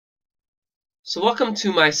So welcome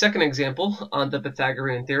to my second example on the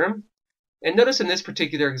Pythagorean theorem. And notice in this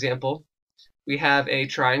particular example, we have a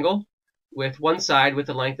triangle with one side with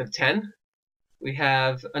a length of 10. We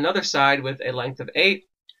have another side with a length of 8.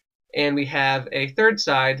 And we have a third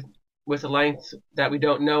side with a length that we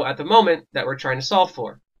don't know at the moment that we're trying to solve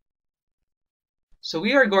for. So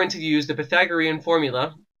we are going to use the Pythagorean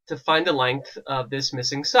formula to find the length of this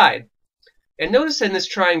missing side. And notice in this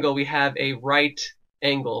triangle we have a right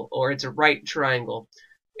angle, or it's a right triangle.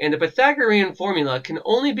 And the Pythagorean formula can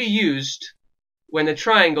only be used when the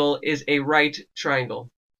triangle is a right triangle.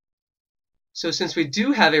 So since we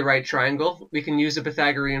do have a right triangle, we can use the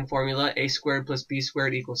Pythagorean formula a squared plus b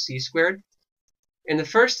squared equals c squared. And the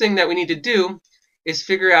first thing that we need to do is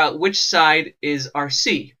figure out which side is our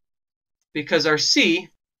c, because our c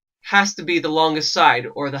has to be the longest side,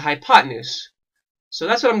 or the hypotenuse. So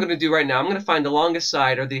that's what I'm going to do right now. I'm going to find the longest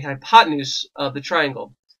side, or the hypotenuse of the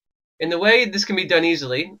triangle. And the way this can be done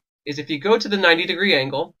easily is if you go to the 90-degree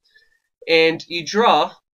angle and you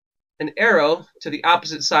draw an arrow to the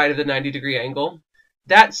opposite side of the 90-degree angle,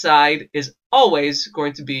 that side is always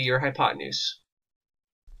going to be your hypotenuse.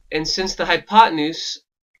 And since the hypotenuse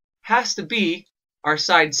has to be our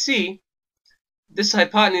side C, this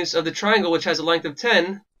hypotenuse of the triangle, which has a length of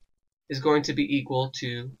 10, is going to be equal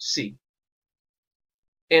to C.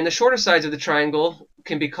 And the shorter sides of the triangle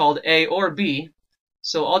can be called A or B.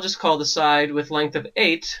 So I'll just call the side with length of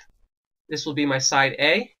 8. This will be my side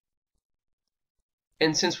A.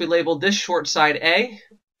 And since we labeled this short side A,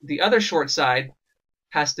 the other short side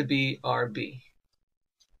has to be our B.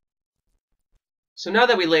 So now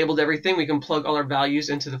that we labeled everything, we can plug all our values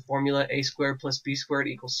into the formula a squared plus b squared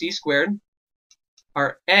equals c squared.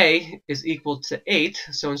 Our A is equal to 8.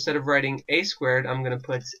 So instead of writing a squared, I'm going to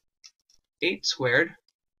put 8 squared.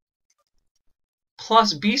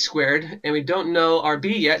 Plus b squared, and we don't know our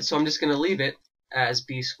b yet, so I'm just going to leave it as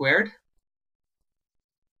b squared.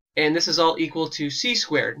 And this is all equal to c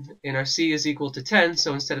squared, and our c is equal to 10,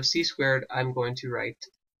 so instead of c squared, I'm going to write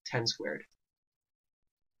 10 squared.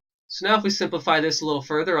 So now if we simplify this a little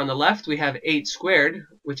further, on the left we have 8 squared,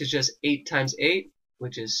 which is just 8 times 8,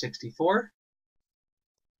 which is 64,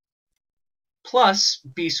 plus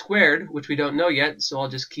b squared, which we don't know yet, so I'll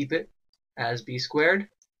just keep it as b squared.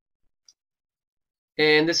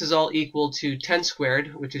 And this is all equal to 10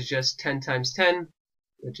 squared, which is just 10 times 10,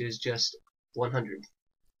 which is just 100.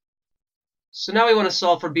 So now we want to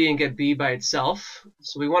solve for b and get b by itself.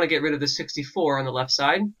 So we want to get rid of the 64 on the left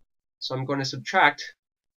side. So I'm going to subtract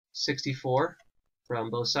 64 from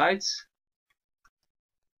both sides.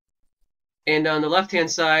 And on the left-hand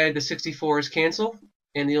side, the 64's cancel,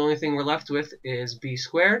 and the only thing we're left with is b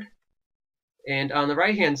squared. And on the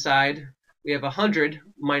right-hand side, we have 100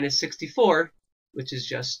 minus 64, which is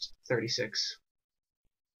just 36.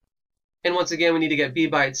 And once again, we need to get b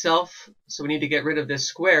by itself, so we need to get rid of this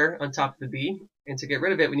square on top of the b. And to get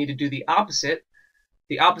rid of it, we need to do the opposite.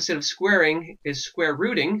 The opposite of squaring is square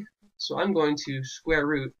rooting, so I'm going to square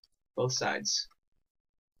root both sides.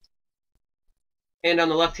 And on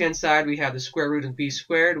the left-hand side, we have the square root of b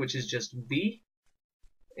squared, which is just b.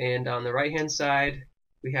 And on the right-hand side,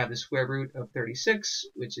 we have the square root of 36,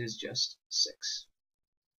 which is just 6.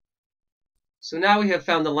 So now we have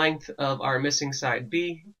found the length of our missing side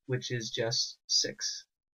b, which is just 6.